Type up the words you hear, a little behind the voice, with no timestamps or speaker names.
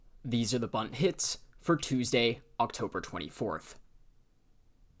These are the Bunt hits for Tuesday, October 24th.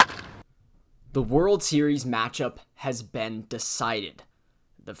 The World Series matchup has been decided.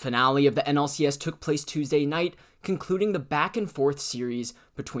 The finale of the NLCS took place Tuesday night, concluding the back-and-forth series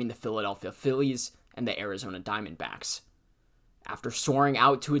between the Philadelphia Phillies and the Arizona D-backs. After soaring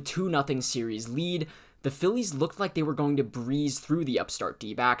out to a 2-0 series lead, the Phillies looked like they were going to breeze through the upstart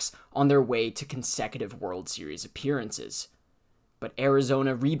D-backs on their way to consecutive World Series appearances. But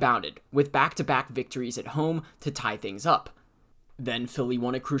Arizona rebounded with back-to-back victories at home to tie things up. Then Philly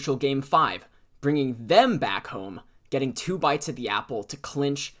won a crucial Game 5, bringing them back home, getting 2 bites at the apple to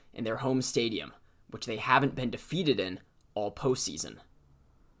clinch in their home stadium, which they haven't been defeated in all postseason.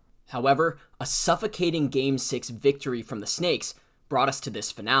 However, a suffocating Game 6 victory from the Snakes brought us to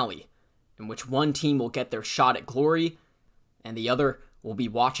this finale, in which one team will get their shot at glory, and the other will be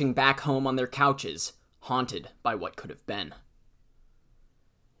watching back home on their couches, haunted by what could have been.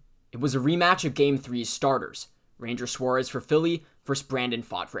 It was a rematch of Game 3's starters, Ranger Suarez for Philly versus Brandon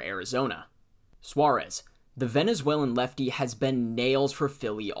Pfaadt for Arizona. Suarez, the Venezuelan lefty, has been nails for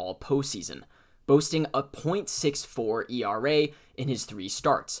Philly all postseason, boasting a .64 ERA in his 3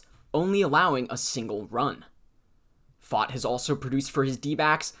 starts, only allowing a single run. Pfaadt has also produced for his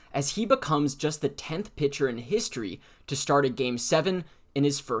D-backs as he becomes just the 10th pitcher in history to start a Game 7 in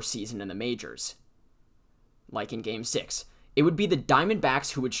his first season in the majors. Like in Game 6, it would be the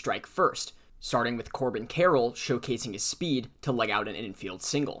Diamondbacks who would strike first, starting with Corbin Carroll showcasing his speed to leg out an infield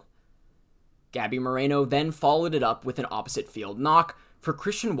single. Gabby Moreno then followed it up with an opposite field knock for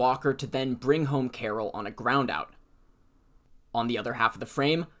Christian Walker to then bring home Carroll on a groundout. On the other half of the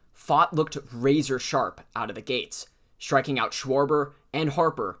frame, Pfaadt looked razor sharp out of the gates, striking out Schwarber and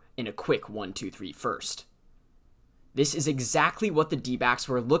Harper in a quick 1-2-3 first. This is exactly what the D-backs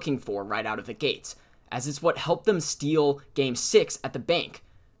were looking for right out of the gates, as it's what helped them steal Game 6 at the bank,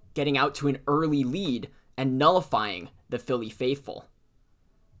 getting out to an early lead and nullifying the Philly faithful.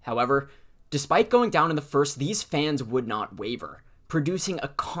 However, despite going down in the first, these fans would not waver, producing a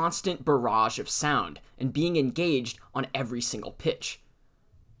constant barrage of sound and being engaged on every single pitch.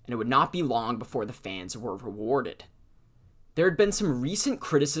 And it would not be long before the fans were rewarded. There had been some recent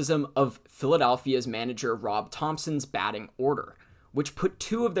criticism of Philadelphia's manager Rob Thompson's batting order, which put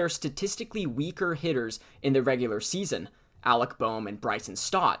 2 of their statistically weaker hitters in the regular season, Alec Bohm and Bryson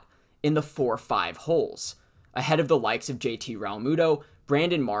Stott, in the 4-5 holes, ahead of the likes of JT Realmuto,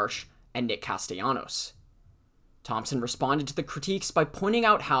 Brandon Marsh, and Nick Castellanos. Thompson responded to the critiques by pointing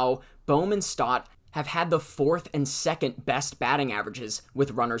out how Bohm and Stott have had the 4th and 2nd best batting averages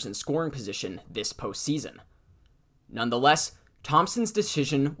with runners in scoring position this postseason. Nonetheless, Thompson's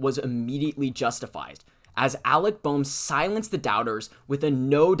decision was immediately justified, as Alec Bohm silenced the doubters with a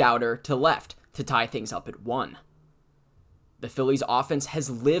no-doubter to left to tie things up at 1. The Phillies' offense has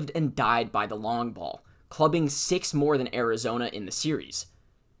lived and died by the long ball, clubbing 6 more than Arizona in the series.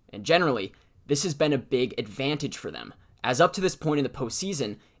 And generally, this has been a big advantage for them, as up to this point in the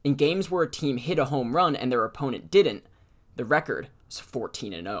postseason, in games where a team hit a home run and their opponent didn't, the record was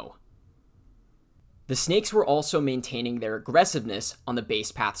 14-0. The Snakes were also maintaining their aggressiveness on the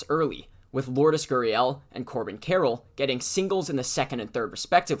base paths early, with Lourdes Gurriel and Corbin Carroll getting singles in the 2nd and 3rd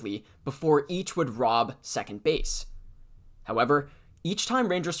respectively before each would rob second base. However, each time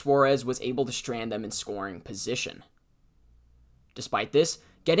Ranger Suarez was able to strand them in scoring position. Despite this,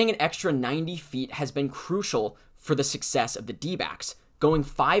 getting an extra 90 feet has been crucial for the success of the D-backs, going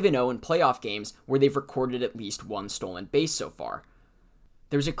 5-0 in playoff games where they've recorded at least 1 stolen base so far.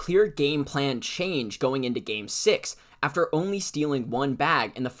 There's a clear game plan change going into Game 6 after only stealing 1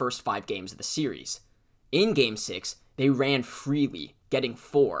 bag in the first 5 games of the series. In Game 6, they ran freely, getting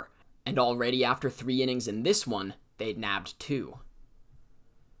 4, and already after 3 innings in this one, they'd nabbed 2.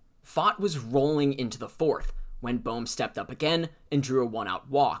 Pfaadt was rolling into the 4th when Bohm stepped up again and drew a 1-out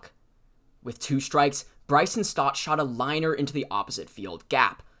walk. With 2 strikes, Bryson Stott shot a liner into the opposite field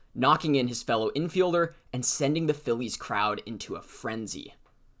gap, knocking in his fellow infielder and sending the Phillies crowd into a frenzy.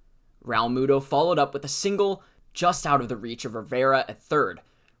 Realmuto followed up with a single just out of the reach of Rivera at 3rd,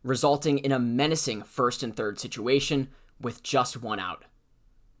 resulting in a menacing 1st and 3rd situation with just 1 out.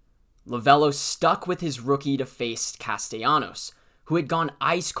 Lovullo stuck with his rookie to face Castellanos, who had gone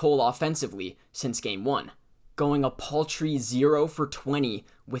ice cold offensively since Game 1, going a paltry 0 for 20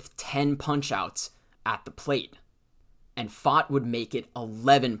 with 10 punch-outs at the plate. And Pfaadt would make it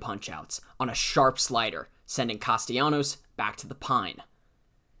 11 punch-outs on a sharp slider, sending Castellanos back to the pine.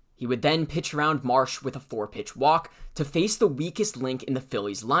 He would then pitch around Marsh with a 4-pitch walk to face the weakest link in the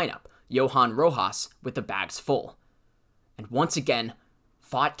Phillies lineup, Johan Rojas, with the bags full. And once again,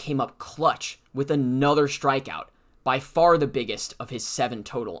 Pfaadt came up clutch with another strikeout, by far the biggest of his 7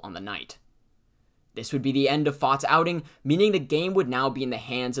 total on the night. This would be the end of Pfaadt's outing, meaning the game would now be in the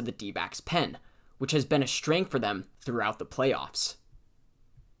hands of the D-backs' pen, which has been a strength for them throughout the playoffs.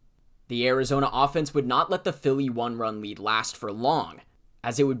 The Arizona offense would not let the Philly 1-run lead last for long,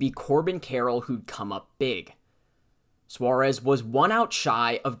 as it would be Corbin Carroll who'd come up big. Suarez was 1 out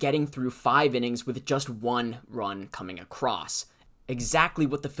shy of getting through 5 innings with just 1 run coming across, exactly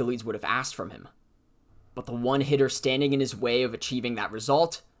what the Phillies would have asked from him. But the one hitter standing in his way of achieving that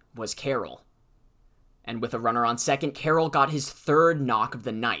result was Carroll. And with a runner on second, Carroll got his 3rd knock of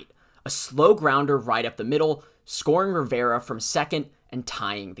the night, a slow grounder right up the middle, scoring Rivera from second and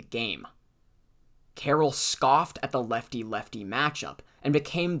tying the game. Carroll scoffed at the lefty-lefty matchup and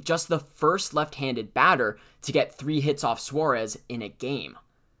became just the first left-handed batter to get 3 hits off Suarez in a game.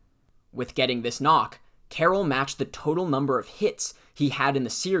 With getting this knock, Carroll matched the total number of hits he had in the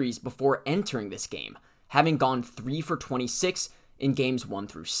series before entering this game, having gone 3 for 26 in games 1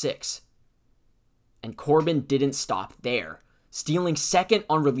 through 6. And Corbin didn't stop there, stealing second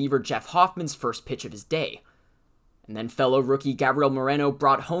on reliever Jeff Hoffman's first pitch of his day. And then fellow rookie Gabriel Moreno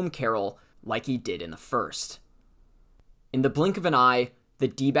brought home Carroll like he did in the first. In the blink of an eye, the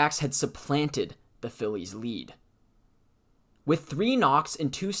D-backs had supplanted the Phillies' lead. With 3 knocks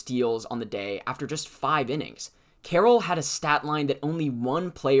and 2 steals on the day after just 5 innings, Carroll had a stat line that only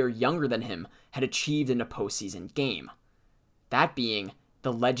one player younger than him had achieved in a postseason game. That being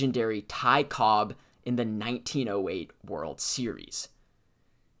the legendary Ty Cobb in the 1908 World Series.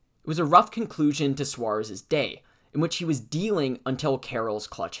 It was a rough conclusion to Suarez's day, in which he was dealing until Carroll's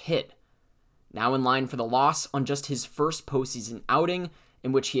clutch hit. Now in line for the loss on just his first postseason outing,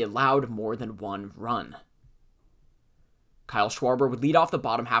 in which he allowed more than 1 run. Kyle Schwarber would lead off the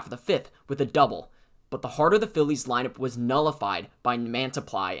bottom half of the 5th with a double, but the heart of the Phillies lineup was nullified by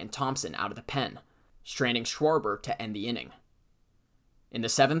Mantiply and Thompson out of the pen, stranding Schwarber to end the inning. In the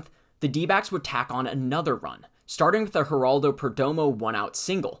 7th, the D-backs would tack on another run, starting with a Geraldo Perdomo 1-out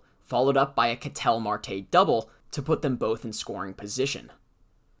single, followed up by a Ketel Marte double to put them both in scoring position.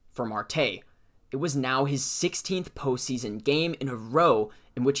 For Marte, it was now his 16th postseason game in a row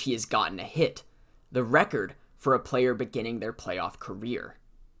in which he has gotten a hit, the record for a player beginning their playoff career.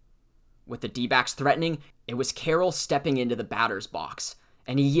 With the D-backs threatening, it was Carroll stepping into the batter's box,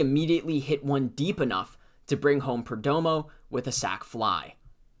 and he immediately hit one deep enough to bring home Perdomo with a sac fly.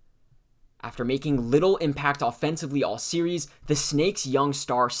 After making little impact offensively all series, the Snakes' young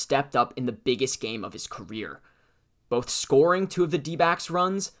star stepped up in the biggest game of his career, both scoring 2 of the D-backs'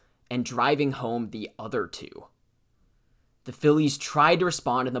 runs and driving home the other 2. The Phillies tried to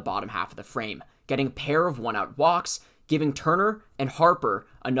respond in the bottom half of the frame, getting a pair of 1-out walks, giving Turner and Harper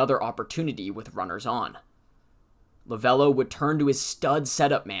another opportunity with runners on. Lovello would turn to his stud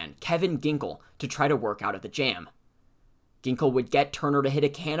setup man, Kevin Ginkel, to try to work out of the jam. Ginkel would get Turner to hit a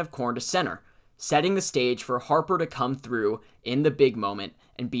can of corn to center, setting the stage for Harper to come through in the big moment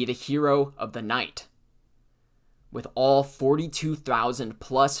and be the hero of the night. With all 42,000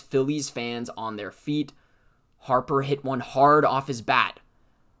 plus Phillies fans on their feet, Harper hit one hard off his bat,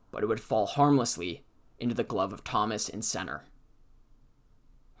 but it would fall harmlessly into the glove of Thomas in center.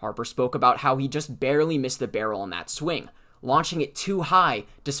 Harper spoke about how he just barely missed the barrel on that swing, launching it too high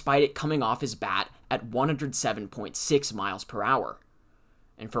despite it coming off his bat at 107.6 miles per hour.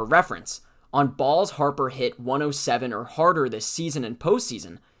 And for reference, on balls Harper hit 107 or harder this season and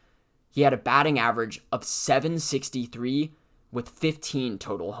postseason, he had a batting average of .763 with 15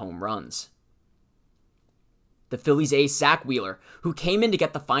 total home runs. The Phillies' ace Zach Wheeler, who came in to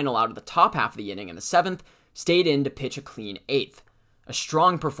get the final out of the top half of the inning in the 7th, stayed in to pitch a clean 8th, a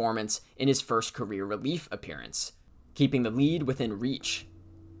strong performance in his first career relief appearance, keeping the lead within reach.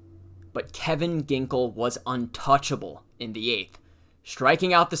 But Kevin Ginkel was untouchable in the 8th,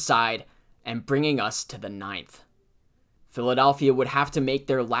 striking out the side and bringing us to the 9th. Philadelphia would have to make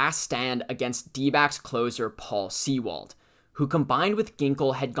their last stand against D-backs closer Paul Sewald, who combined with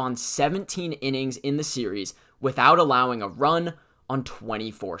Ginkel had gone 17 innings in the series without allowing a run on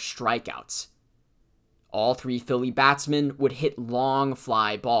 24 strikeouts. All 3 Philly batsmen would hit long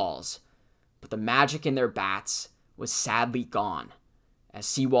fly balls, but the magic in their bats was sadly gone, as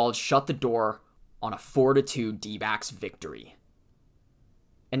Sewald shut the door on a 4-2 D-backs victory.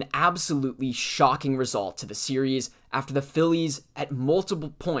 An absolutely shocking result to the series after the Phillies, at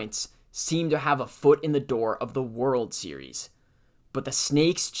multiple points, seemed to have a foot in the door of the World Series. But the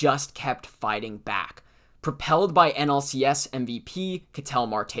Snakes just kept fighting back, propelled by NLCS MVP Ketel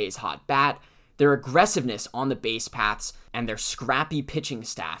Marte's hot bat, their aggressiveness on the base paths, and their scrappy pitching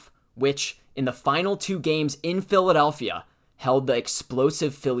staff, which, in the final 2 games in Philadelphia, held the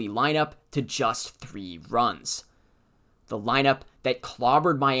explosive Philly lineup to just 3 runs. The lineup that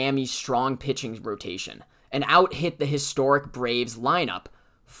clobbered Miami's strong pitching rotation and out-hit the historic Braves lineup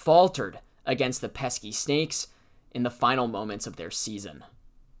faltered against the pesky Snakes in the final moments of their season.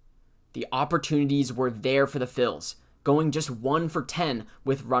 The opportunities were there for the Phils, going just 1 for 10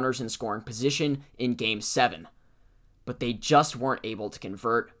 with runners in scoring position in Game 7, but they just weren't able to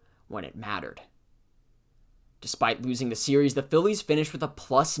convert when it mattered. Despite losing the series, the Phillies finished with a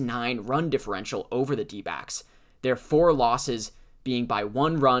 +9 run differential over the D-backs, their 4 losses being by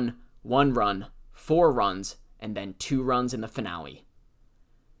 1 run, 4 runs, and then 2 runs in the finale.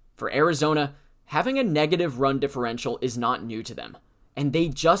 For Arizona, having a negative run differential is not new to them, and they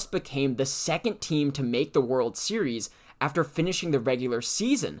just became the second team to make the World Series after finishing the regular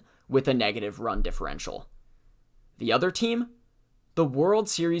season with a negative run differential. The other team? The World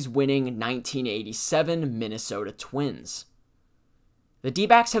Series winning 1987 Minnesota Twins. The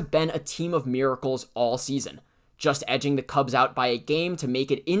D-backs have been a team of miracles all season, just edging the Cubs out by a game to make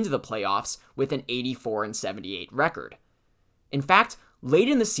it into the playoffs with an 84-78 record. In fact, late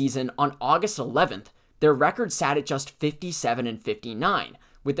in the season, on August 11th, their record sat at just 57-59,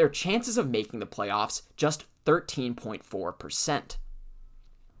 with their chances of making the playoffs just 13.4%.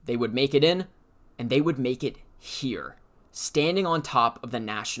 They would make it in, and they would make it here, standing on top of the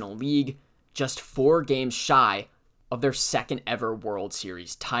National League, just 4 games shy of their second ever World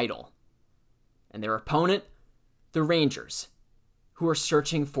Series title. And their opponent? The Rangers, who are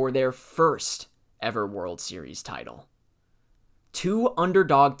searching for their first ever World Series title. 2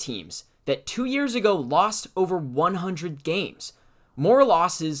 underdog teams that 2 years ago lost over 100 games, more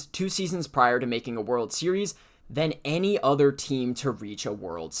losses 2 seasons prior to making a World Series than any other team to reach a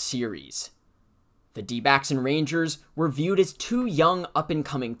World Series. The D-backs and Rangers were viewed as 2 young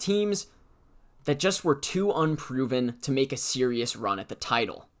up-and-coming teams that just were too unproven to make a serious run at the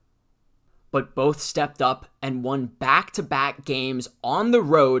title. But both stepped up and won back-to-back games on the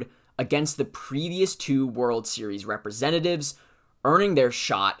road against the previous 2 World Series representatives, earning their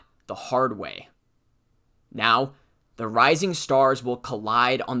shot the hard way. Now, the rising stars will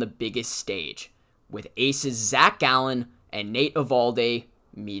collide on the biggest stage, with aces Zach Gallen and Nate Eovaldi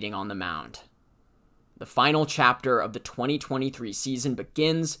meeting on the mound. The final chapter of the 2023 season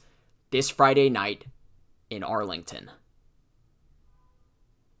begins this Friday night in Arlington.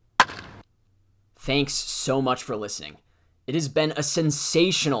 Thanks so much for listening. It has been a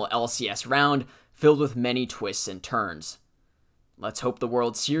sensational LCS round filled with many twists and turns. Let's hope the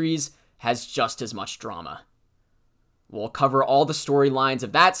World Series has just as much drama. We'll cover all the storylines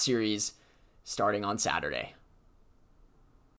of that series starting on Saturday.